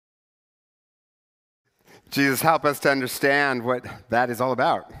Jesus, help us to understand what that is all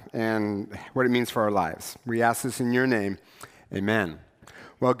about and what it means for our lives. We ask this in your name. Amen.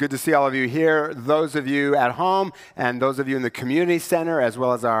 Well, good to see all of you here, those of you at home and those of you in the community center, as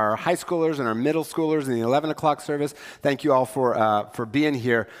well as our high schoolers and our middle schoolers in the 11 o'clock service. Thank you all for being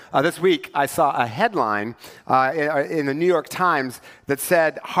here. This week, I saw a headline in the New York Times that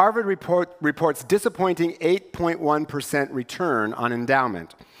said, Harvard reports disappointing 8.1% return on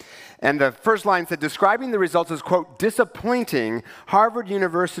endowment. And the first line said, describing the results as, quote, disappointing, Harvard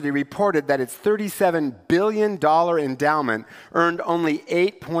University reported that its $37 billion endowment earned only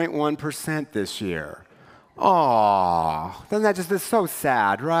 8.1% this year. Oh, doesn't that just is so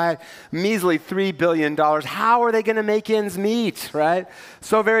sad, right? Measly $3 billion. How are they going to make ends meet, right?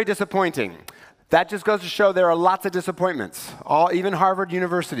 So very disappointing. That just goes to show there are lots of disappointments. Even Harvard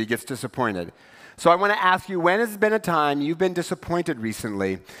University gets disappointed. So I want to ask you, when has been a time you've been disappointed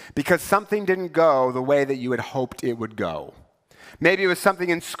recently because something didn't go the way that you had hoped it would go? Maybe it was something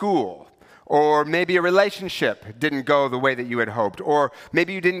in school, or maybe a relationship didn't go the way that you had hoped, or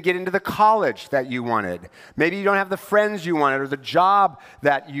maybe you didn't get into the college that you wanted. Maybe you don't have the friends you wanted or the job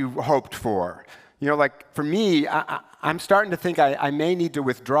that you hoped for. You know, like for me, I'm starting to think I may need to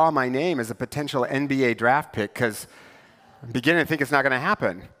withdraw my name as a potential NBA draft pick because I'm beginning to think it's not going to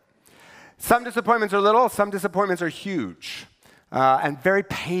happen. Some disappointments are little, some disappointments are huge and very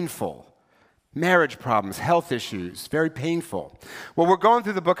painful. Marriage problems, health issues, very painful. Well, we're going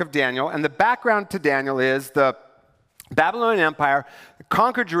through the book of Daniel, and the background to Daniel is the Babylonian Empire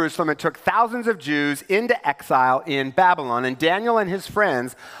conquered Jerusalem and took thousands of Jews into exile in Babylon, and Daniel and his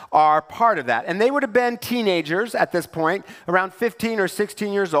friends are part of that. And they would have been teenagers at this point, around 15 or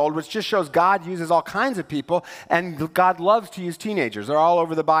 16 years old, which just shows God uses all kinds of people, and God loves to use teenagers. They're all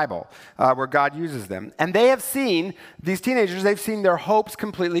over the Bible where God uses them. And they have seen, these teenagers, they've seen their hopes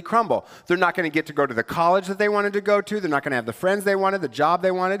completely crumble. They're not going to get to go to the college that they wanted to go to. They're not going to have the friends they wanted, the job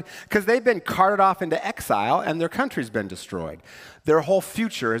they wanted, because they've been carted off into exile, and their country's been destroyed. Their whole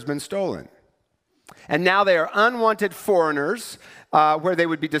future has been stolen. And now they are unwanted foreigners where they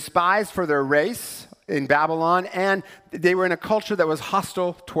would be despised for their race in Babylon, and they were in a culture that was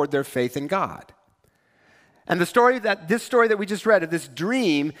hostile toward their faith in God. And this story that we just read of this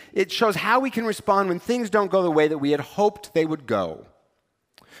dream, it shows how we can respond when things don't go the way that we had hoped they would go.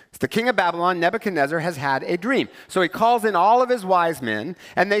 The king of Babylon, Nebuchadnezzar, has had a dream. So he calls in all of his wise men,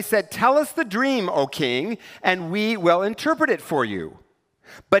 and they said, tell us the dream, O king, and we will interpret it for you.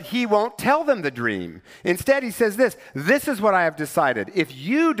 But he won't tell them the dream. Instead, he says this is what I have decided. If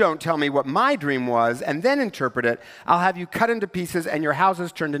you don't tell me what my dream was and then interpret it, I'll have you cut into pieces and your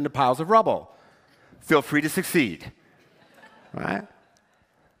houses turned into piles of rubble. Feel free to succeed. Right?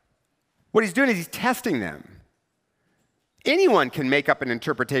 What he's doing is he's testing them. Anyone can make up an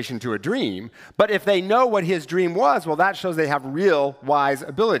interpretation to a dream, but if they know what his dream was, well, that shows they have real wise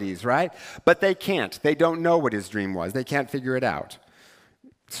abilities, right? But they can't. They don't know what his dream was. They can't figure it out.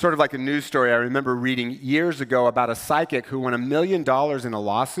 It's sort of like a news story I remember reading years ago about a psychic who won $1 million in a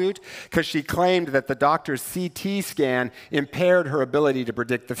lawsuit because she claimed that the doctor's CT scan impaired her ability to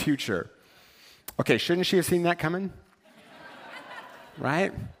predict the future. Okay, shouldn't she have seen that coming?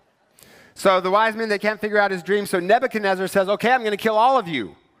 Right? So the wise men, they can't figure out his dream. So Nebuchadnezzar says, okay, I'm going to kill all of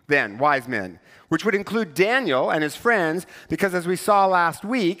you then, wise men, which would include Daniel and his friends, because as we saw last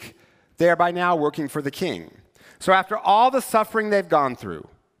week, they are by now working for the king. So after all the suffering they've gone through,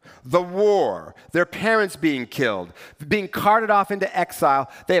 the war, their parents being killed, being carted off into exile,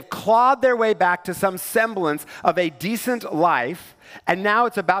 they have clawed their way back to some semblance of a decent life, and now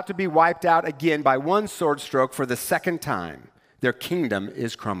it's about to be wiped out again by one sword stroke for the second time. Their kingdom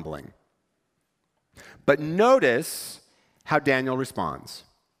is crumbling. But notice how Daniel responds.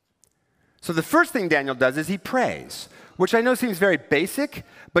 So the first thing Daniel does is he prays, which I know seems very basic,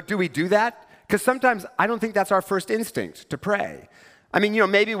 but do we do that? Because sometimes I don't think that's our first instinct, to pray. I mean,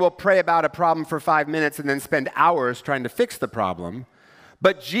 maybe we'll pray about a problem for 5 minutes and then spend hours trying to fix the problem.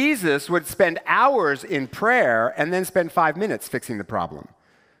 But Jesus would spend hours in prayer and then spend 5 minutes fixing the problem.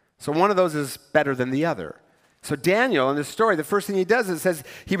 So one of those is better than the other. So Daniel, in this story, the first thing he does is it says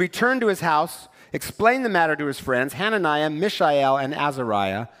he returned to his house, explained the matter to his friends, Hananiah, Mishael, and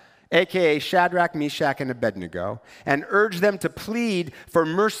Azariah, a.k.a. Shadrach, Meshach, and Abednego, and urged them to plead for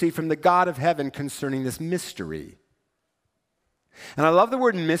mercy from the God of heaven concerning this mystery. And I love the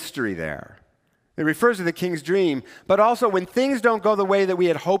word mystery there. It refers to the king's dream, but also when things don't go the way that we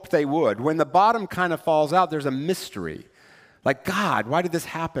had hoped they would, when the bottom kind of falls out, there's a mystery. Like, God, why did this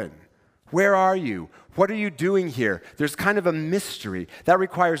happen? Where are you? What are you doing here? There's kind of a mystery. That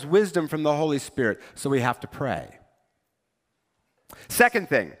requires wisdom from the Holy Spirit, so we have to pray. Second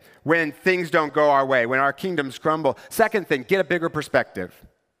thing, when things don't go our way, when our kingdoms crumble, second thing, get a bigger perspective.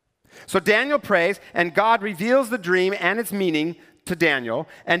 So Daniel prays, and God reveals the dream and its meaning to Daniel.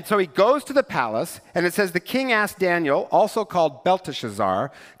 And so he goes to the palace, and it says the king asked Daniel, also called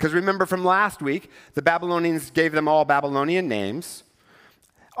Belteshazzar, because remember from last week, the Babylonians gave them all Babylonian names.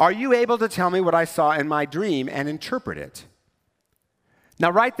 Are you able to tell me what I saw in my dream and interpret it? Now,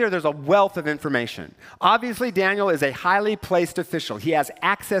 right there's a wealth of information. Obviously, Daniel is a highly placed official. He has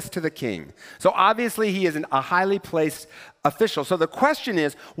access to the king. So obviously, he is a highly placed official. So the question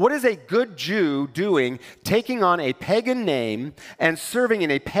is, what is a good Jew doing taking on a pagan name and serving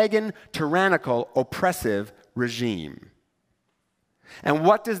in a pagan, tyrannical, oppressive regime? And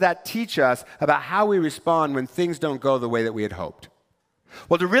what does that teach us about how we respond when things don't go the way that we had hoped?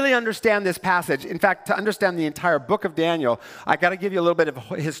 Well, to really understand this passage, in fact, to understand the entire book of Daniel, I got to give you a little bit of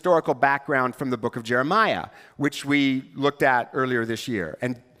historical background from the book of Jeremiah, which we looked at earlier this year.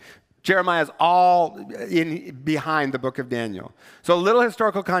 And Jeremiah is all behind the book of Daniel. So a little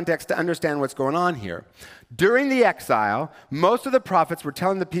historical context to understand what's going on here. During the exile, most of the prophets were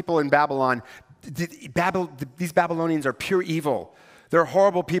telling the people in Babylon, these Babylonians are pure evil. They're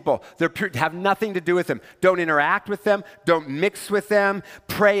horrible people. Have nothing to do with them. Don't interact with them. Don't mix with them.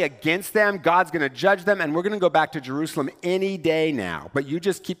 Pray against them. God's going to judge them, and we're going to go back to Jerusalem any day now. But you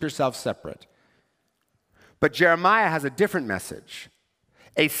just keep yourself separate. But Jeremiah has a different message,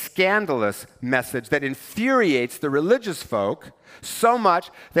 a scandalous message that infuriates the religious folk so much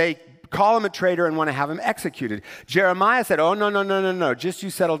they call him a traitor and want to have him executed. Jeremiah said, oh, no. Just you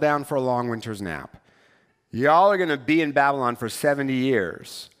settle down for a long winter's nap. Y'all are going to be in Babylon for 70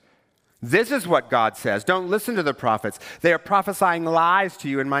 years. This is what God says. Don't listen to the prophets. They are prophesying lies to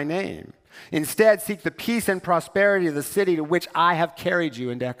you in my name. Instead, seek the peace and prosperity of the city to which I have carried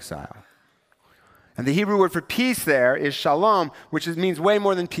you into exile. And the Hebrew word for peace there is shalom, which means way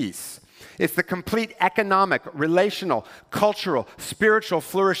more than peace. It's the complete economic, relational, cultural, spiritual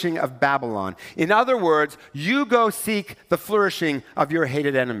flourishing of Babylon. In other words, you go seek the flourishing of your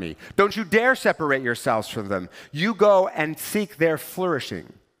hated enemy. Don't you dare separate yourselves from them. You go and seek their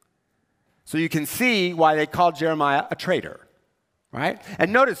flourishing. So you can see why they called Jeremiah a traitor, right?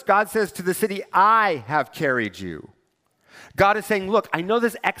 And notice, God says to the city, I have carried you. God is saying, look, I know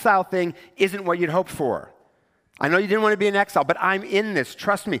this exile thing isn't what you'd hoped for. I know you didn't want to be in exile, but I'm in this.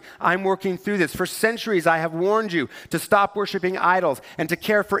 Trust me, I'm working through this. For centuries, I have warned you to stop worshiping idols and to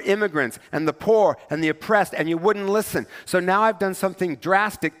care for immigrants and the poor and the oppressed, and you wouldn't listen. So now I've done something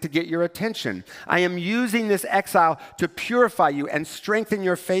drastic to get your attention. I am using this exile to purify you and strengthen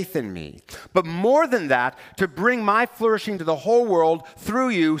your faith in me. But more than that, to bring my flourishing to the whole world through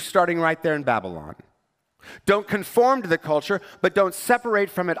you, starting right there in Babylon. Don't conform to the culture, but don't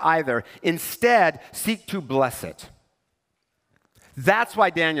separate from it either. Instead, seek to bless it. That's why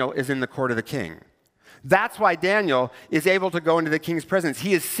Daniel is in the court of the king. That's why Daniel is able to go into the king's presence.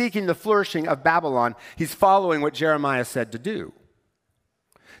 He is seeking the flourishing of Babylon. He's following what Jeremiah said to do.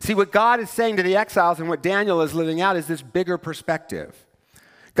 See, what God is saying to the exiles and what Daniel is living out is this bigger perspective.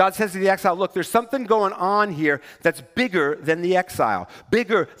 God says to the exile, look, there's something going on here that's bigger than the exile,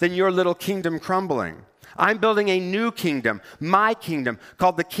 bigger than your little kingdom crumbling. I'm building a new kingdom, my kingdom,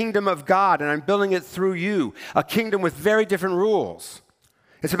 called the kingdom of God, and I'm building it through you, a kingdom with very different rules.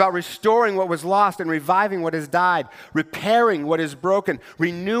 It's about restoring what was lost and reviving what has died, repairing what is broken,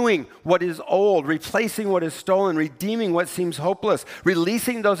 renewing what is old, replacing what is stolen, redeeming what seems hopeless,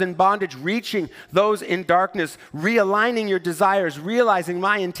 releasing those in bondage, reaching those in darkness, realigning your desires, realizing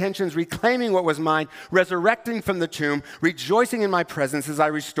my intentions, reclaiming what was mine, resurrecting from the tomb, rejoicing in my presence as I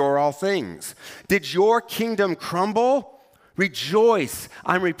restore all things. Did your kingdom crumble? Rejoice.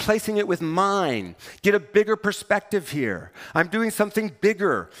 I'm replacing it with mine. Get a bigger perspective here. I'm doing something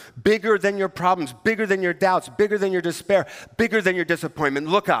bigger, bigger than your problems, bigger than your doubts, bigger than your despair, bigger than your disappointment.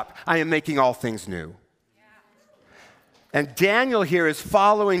 Look up. I am making all things new. Yeah. And Daniel here is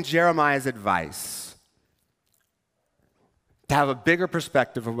following Jeremiah's advice to have a bigger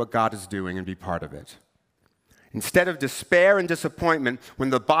perspective of what God is doing and be part of it. Instead of despair and disappointment,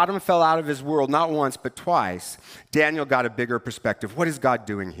 when the bottom fell out of his world, not once, but twice, Daniel got a bigger perspective. What is God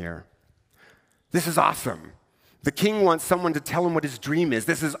doing here? This is awesome. The king wants someone to tell him what his dream is.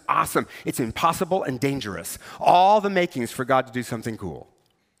 This is awesome. It's impossible and dangerous. All the makings for God to do something cool.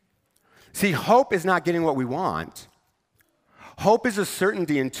 See, hope is not getting what we want. Hope is a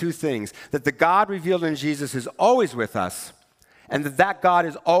certainty in two things, that the God revealed in Jesus is always with us, and that God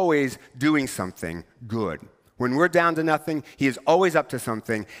is always doing something good. When we're down to nothing, he is always up to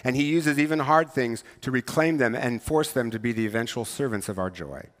something, and he uses even hard things to reclaim them and force them to be the eventual servants of our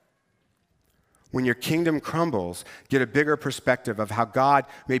joy. When your kingdom crumbles, get a bigger perspective of how God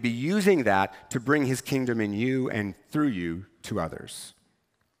may be using that to bring his kingdom in you and through you to others.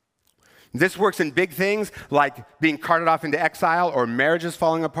 This works in big things like being carted off into exile or marriages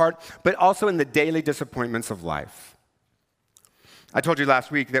falling apart, but also in the daily disappointments of life. I told you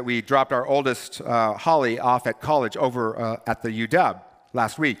last week that we dropped our oldest, Holly, off at college over at the UW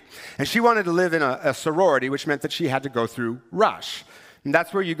last week. And she wanted to live in a sorority, which meant that she had to go through Rush. And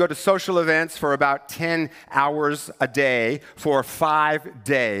that's where you go to social events for about 10 hours a day for 5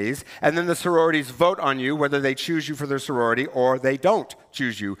 days. And then the sororities vote on you whether they choose you for their sorority or they don't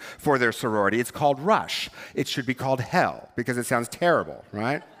choose you for their sorority. It's called Rush. It should be called hell because it sounds terrible,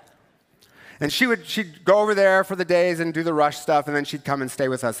 right? And she'd go over there for the days and do the Rush stuff, and then she'd come and stay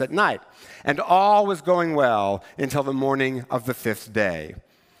with us at night. And all was going well until the morning of the 5th day,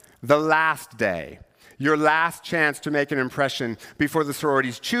 the last day. Your last chance to make an impression before the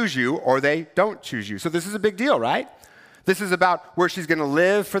sororities choose you or they don't choose you. So this is a big deal, right? This is about where she's going to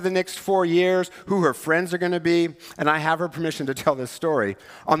live for the next 4 years, who her friends are going to be, and I have her permission to tell this story.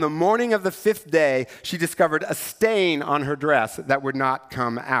 On the morning of the 5th day, she discovered a stain on her dress that would not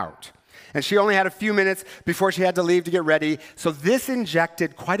come out. And she only had a few minutes before she had to leave to get ready, so this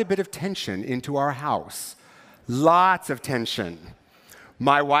injected quite a bit of tension into our house. Lots of tension.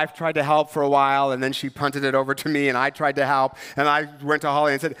 My wife tried to help for a while, and then she punted it over to me, and I tried to help. And I went to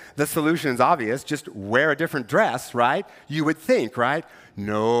Holly and said, the solution is obvious. Just wear a different dress, right? You would think, right?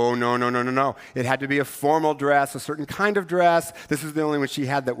 No. It had to be a formal dress, a certain kind of dress. This is the only one she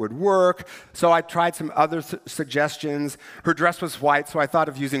had that would work. So I tried some other suggestions. Her dress was white, so I thought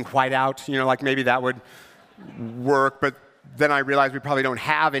of using white out, like maybe that would work. But then I realized we probably don't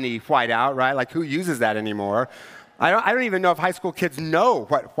have any white out, right? Like, who uses that anymore? I don't even know if high school kids know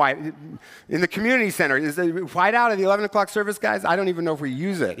what white, in the community center, is it white out at the 11 o'clock service, guys? I don't even know if we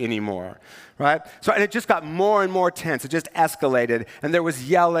use it anymore, right? So, and it just got more and more tense. It just escalated, and there was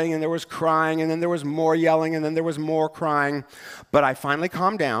yelling, and there was crying, and then there was more yelling, and then there was more crying. But I finally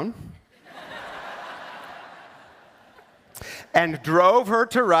calmed down and drove her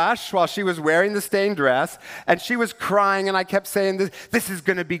to Rush while she was wearing the stained dress, and she was crying, and I kept saying, this is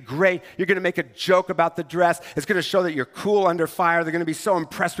going to be great. You're going to make a joke about the dress. It's going to show that you're cool under fire. They're going to be so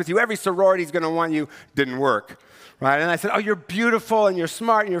impressed with you. Every sorority is going to want you. Didn't work, right? And I said, oh, you're beautiful, and you're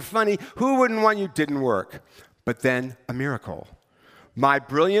smart, and you're funny. Who wouldn't want you? Didn't work. But then a miracle. My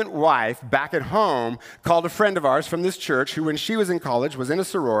brilliant wife, back at home, called a friend of ours from this church who, when she was in college, was in a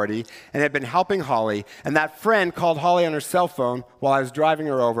sorority and had been helping Holly. And that friend called Holly on her cell phone while I was driving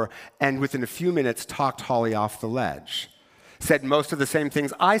her over, and within a few minutes talked Holly off the ledge. Said most of the same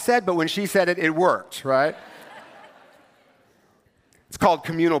things I said, but when she said it, it worked, right? It's called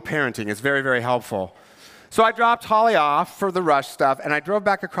communal parenting. It's very, very helpful. So I dropped Holly off for the Rush stuff, and I drove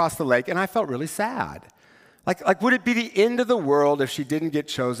back across the lake, and I felt really sad. Like, would it be the end of the world if she didn't get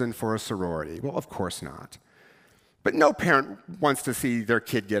chosen for a sorority? Well, of course not. But no parent wants to see their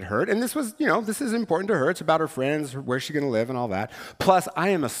kid get hurt. And this was, this is important to her. It's about her friends, where's she going to live and all that. Plus, I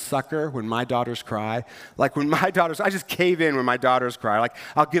am a sucker when my daughters cry. Like, I just cave in when my daughters cry. Like,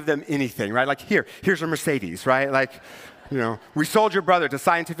 I'll give them anything, right? Like, here's a Mercedes, right? Like, we sold your brother to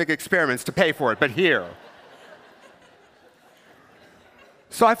scientific experiments to pay for it, but here.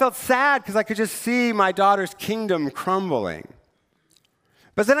 So I felt sad because I could just see my daughter's kingdom crumbling.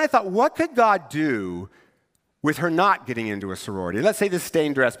 But then I thought, what could God do with her not getting into a sorority? Let's say this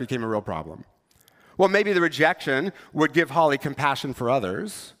stained dress became a real problem. Well, maybe the rejection would give Holly compassion for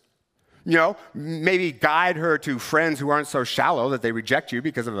others. Maybe guide her to friends who aren't so shallow that they reject you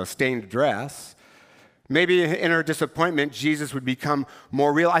because of a stained dress. Maybe in her disappointment, Jesus would become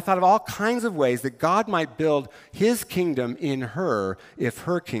more real. I thought of all kinds of ways that God might build his kingdom in her if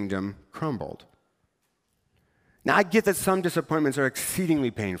her kingdom crumbled. Now, I get that some disappointments are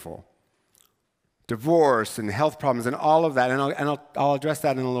exceedingly painful. Divorce and health problems and all of that, and I'll address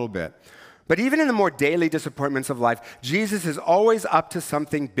that in a little bit. But even in the more daily disappointments of life, Jesus is always up to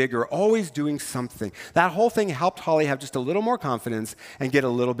something bigger, always doing something. That whole thing helped Holly have just a little more confidence and get a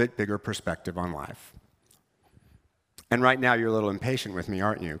little bit bigger perspective on life. And right now, you're a little impatient with me,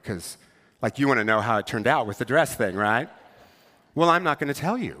 aren't you? Because, you want to know how it turned out with the dress thing, right? Well, I'm not going to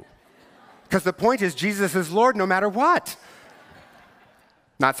tell you. Because the point is, Jesus is Lord no matter what.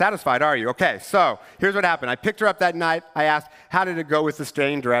 Not satisfied, are you? Okay, so here's what happened. I picked her up that night. I asked, how did it go with the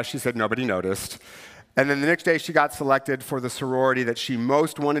stained dress? She said, nobody noticed. And then the next day, she got selected for the sorority that she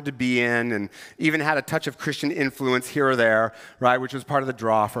most wanted to be in, and even had a touch of Christian influence here or there, right, which was part of the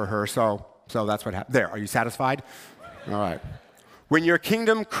draw for her. So that's what happened. There, are you satisfied? All right. When your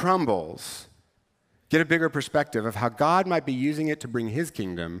kingdom crumbles, get a bigger perspective of how God might be using it to bring his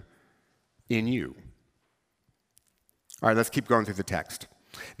kingdom in you. All right, let's keep going through the text.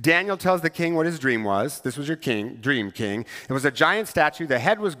 Daniel tells the king what his dream was. This was your dream, king. It was a giant statue. The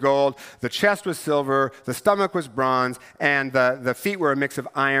head was gold, the chest was silver, the stomach was bronze, and the feet were a mix of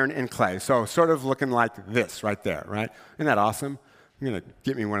iron and clay. So sort of looking like this right there, right? Isn't that awesome? I'm going to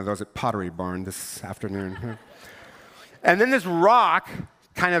get me one of those at Pottery Barn this afternoon. And then this rock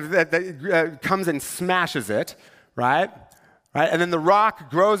kind of comes and smashes it, right? And then the rock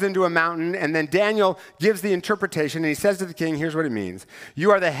grows into a mountain, and then Daniel gives the interpretation, and he says to the king, here's what it means.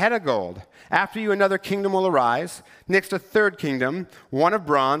 You are the head of gold. After you, another kingdom will arise. Next, a third kingdom, one of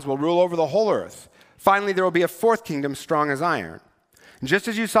bronze, will rule over the whole earth. Finally, there will be a fourth kingdom, strong as iron. And just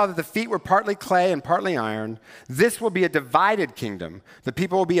as you saw that the feet were partly clay and partly iron, this will be a divided kingdom. The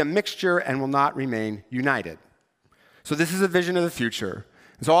people will be a mixture and will not remain united. So this is a vision of the future.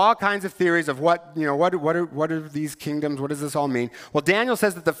 So all kinds of theories of what are these kingdoms? What does this all mean? Well, Daniel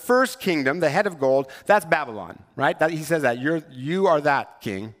says that the first kingdom, the head of gold, that's Babylon, right? He says that. You are that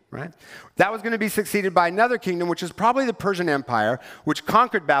king, right? That was going to be succeeded by another kingdom, which is probably the Persian Empire, which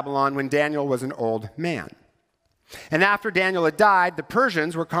conquered Babylon when Daniel was an old man. And after Daniel had died, the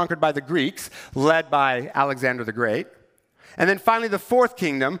Persians were conquered by the Greeks, led by Alexander the Great. And then finally, the fourth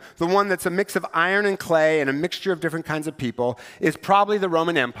kingdom, the one that's a mix of iron and clay and a mixture of different kinds of people, is probably the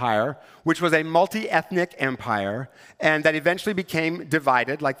Roman Empire, which was a multi-ethnic empire, and that eventually became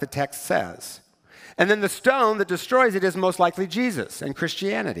divided, like the text says. And then the stone that destroys it is most likely Jesus and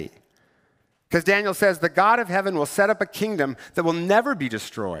Christianity. Because Daniel says, the God of heaven will set up a kingdom that will never be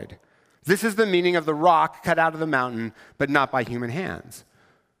destroyed. This is the meaning of the rock cut out of the mountain, but not by human hands.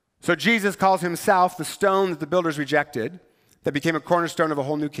 So Jesus calls himself the stone that the builders rejected, that became a cornerstone of a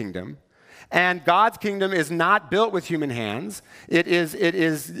whole new kingdom. And God's kingdom is not built with human hands. It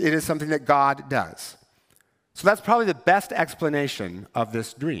is something that God does. So that's probably the best explanation of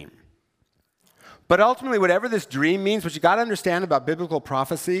this dream. But ultimately, whatever this dream means, what you got to understand about biblical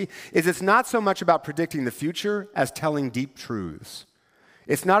prophecy is it's not so much about predicting the future as telling deep truths.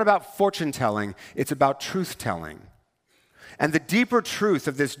 It's not about fortune telling, it's about truth telling. And the deeper truth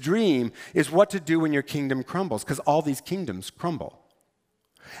of this dream is what to do when your kingdom crumbles, because all these kingdoms crumble.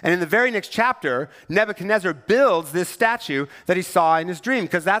 And in the very next chapter, Nebuchadnezzar builds this statue that he saw in his dream,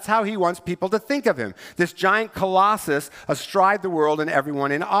 because that's how he wants people to think of him. This giant colossus astride the world and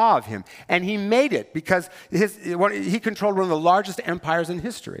everyone in awe of him. And he made it because he controlled one of the largest empires in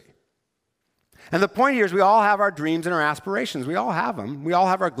history. And the point here is we all have our dreams and our aspirations. We all have them. We all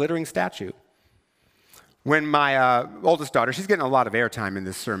have our glittering statue. When my oldest daughter, she's getting a lot of airtime in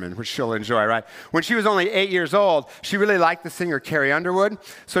this sermon, which she'll enjoy, right? When she was only 8 years old, she really liked the singer Carrie Underwood,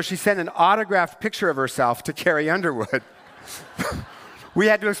 so she sent an autographed picture of herself to Carrie Underwood. We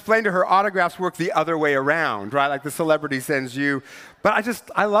had to explain to her autographs work the other way around, right? Like the celebrity sends you. But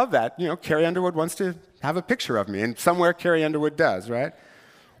I love that. Carrie Underwood wants to have a picture of me, and somewhere Carrie Underwood does, right?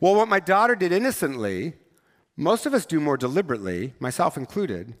 Well, what my daughter did innocently, most of us do more deliberately, myself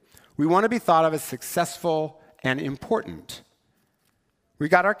included. We want to be thought of as successful and important. We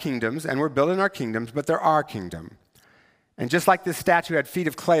got our kingdoms, and we're building our kingdoms, but they're our kingdom. And just like this statue had feet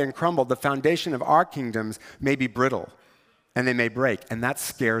of clay and crumbled, the foundation of our kingdoms may be brittle, and they may break, and that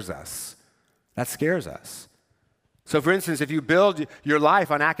scares us. That scares us. So for instance, if you build your life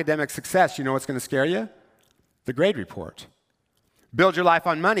on academic success, you know what's going to scare you? The grade report. Build your life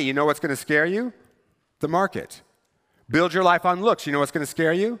on money, you know what's going to scare you? The market. Build your life on looks, you know what's going to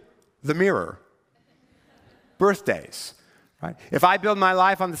scare you? The mirror. Birthdays, right? If I build my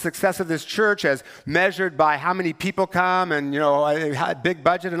life on the success of this church as measured by how many people come and, a big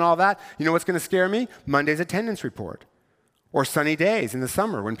budget and all that, you know what's going to scare me? Monday's attendance report. Or sunny days in the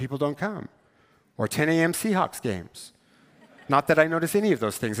summer when people don't come. Or 10 a.m. Seahawks games. Not that I notice any of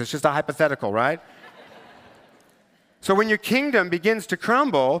those things. It's just a hypothetical, right? So when your kingdom begins to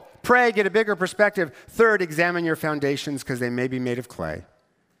crumble, pray, get a bigger perspective. Third, examine your foundations because they may be made of clay.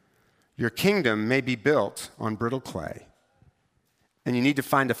 Your kingdom may be built on brittle clay, and you need to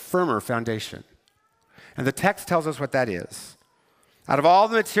find a firmer foundation. And the text tells us what that is. Out of all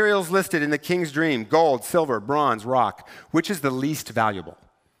the materials listed in the king's dream, gold, silver, bronze, rock, which is the least valuable?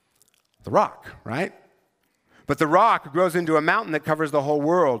 The rock, right? But the rock grows into a mountain that covers the whole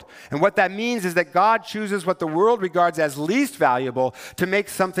world. And what that means is that God chooses what the world regards as least valuable to make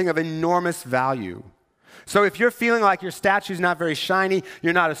something of enormous value. So if you're feeling like your statue's not very shiny,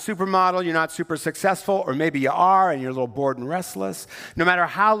 you're not a supermodel, you're not super successful, or maybe you are and you're a little bored and restless, no matter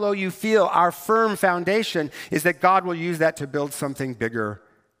how low you feel, our firm foundation is that God will use that to build something bigger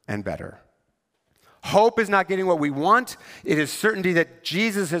and better. Hope is not getting what we want. It is certainty that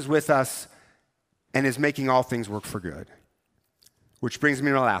Jesus is with us and is making all things work for good. Which brings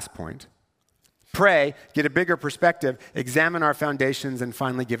me to my last point. Pray, get a bigger perspective, examine our foundations, and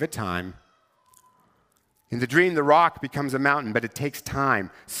finally give it time. In the dream, the rock becomes a mountain, but it takes time.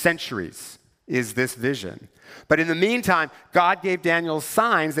 Centuries is this vision. But in the meantime, God gave Daniel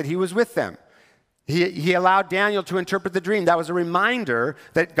signs that he was with them. He allowed Daniel to interpret the dream. That was a reminder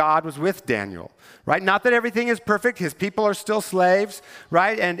that God was with Daniel, right? Not that everything is perfect. His people are still slaves,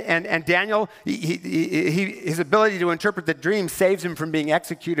 right? And Daniel, his ability to interpret the dream saves him from being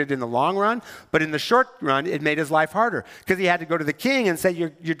executed in the long run. But in the short run, it made his life harder because he had to go to the king and say,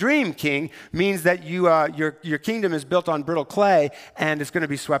 your dream, king, means that your kingdom is built on brittle clay and it's going to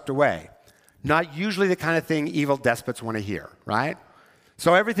be swept away. Not usually the kind of thing evil despots want to hear, right?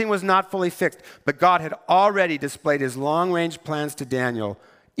 So everything was not fully fixed, but God had already displayed his long-range plans to Daniel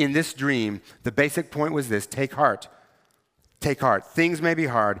in this dream. The basic point was this: take heart. Take heart. Things may be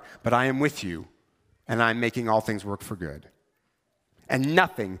hard, but I am with you, and I'm making all things work for good. And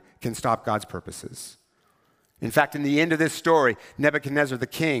nothing can stop God's purposes. In fact, in the end of this story, Nebuchadnezzar the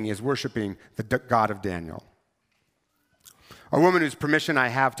king is worshiping the God of Daniel. A woman whose permission I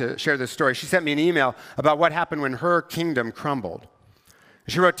have to share this story, she sent me an email about what happened when her kingdom crumbled.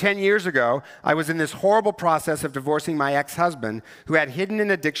 She wrote, 10 years ago, I was in this horrible process of divorcing my ex-husband who had hidden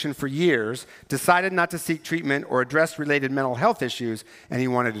an addiction for years, decided not to seek treatment or address related mental health issues, and he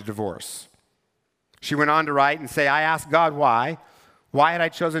wanted a divorce. She went on to write and say, I asked God why. Why had I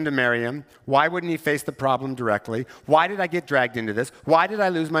chosen to marry him? Why wouldn't he face the problem directly? Why did I get dragged into this? Why did I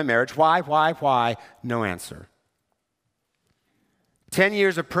lose my marriage? Why? No answer. 10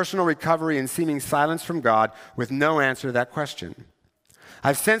 years of personal recovery and seeming silence from God with no answer to that question.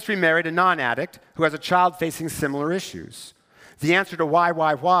 I've since remarried a non-addict who has a child facing similar issues. The answer to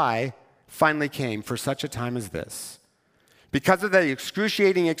why finally came for such a time as this. Because of the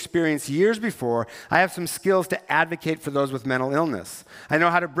excruciating experience years before, I have some skills to advocate for those with mental illness. I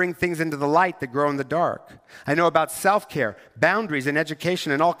know how to bring things into the light that grow in the dark. I know about self-care, boundaries, and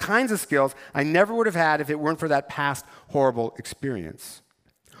education, and all kinds of skills I never would have had if it weren't for that past horrible experience.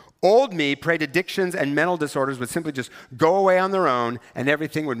 Old me prayed addictions and mental disorders would simply just go away on their own and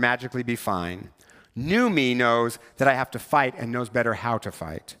everything would magically be fine. New me knows that I have to fight and knows better how to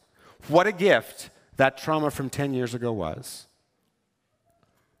fight. What a gift that trauma from 10 years ago was.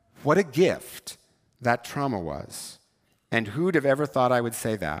 What a gift that trauma was. And who'd have ever thought I would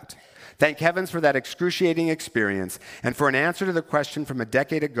say that? Thank heavens for that excruciating experience and for an answer to the question from a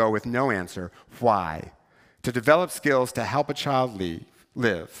decade ago with no answer, why? To develop skills to help a child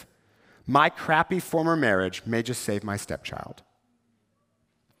live. My crappy former marriage may just save my stepchild.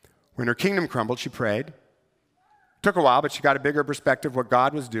 When her kingdom crumbled, she prayed. Took a while, but she got a bigger perspective of what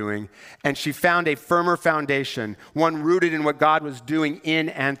God was doing, and she found a firmer foundation, one rooted in what God was doing in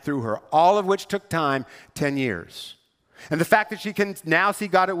and through her, all of which took time, 10 years. And the fact that she can now see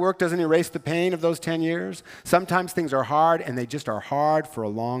God at work doesn't erase the pain of those 10 years. Sometimes things are hard, and they just are hard for a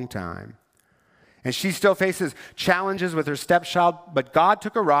long time. And she still faces challenges with her stepchild, but God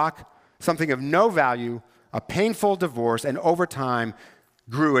took a rock, something of no value, a painful divorce, and over time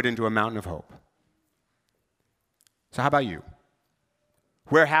grew it into a mountain of hope. So how about you?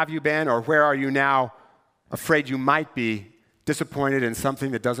 Where have you been, or where are you now afraid you might be disappointed in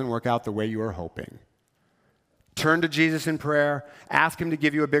something that doesn't work out the way you were hoping? Turn to Jesus in prayer, ask him to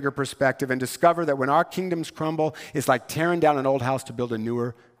give you a bigger perspective, and discover that when our kingdoms crumble, it's like tearing down an old house to build a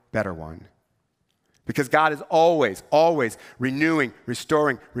newer, better one. Because God is always, always renewing,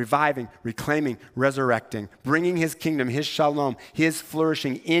 restoring, reviving, reclaiming, resurrecting, bringing his kingdom, his shalom, his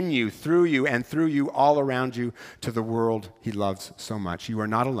flourishing in you, through you, and through you all around you to the world he loves so much. You are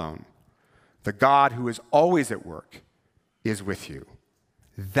not alone. The God who is always at work is with you.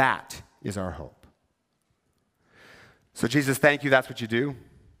 That is our hope. So Jesus, thank you, that's what you do.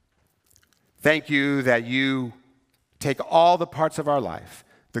 Thank you that you take all the parts of our life,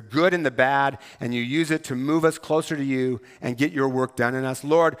 the good and the bad, and you use it to move us closer to you and get your work done in us.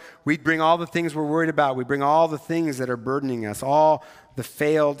 Lord, we bring all the things we're worried about. We bring all the things that are burdening us, all the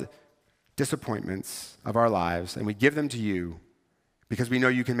failed disappointments of our lives, and we give them to you because we know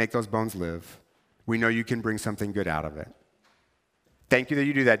you can make those bones live. We know you can bring something good out of it. Thank you that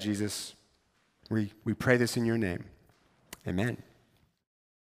you do that, Jesus. We pray this in your name. Amen.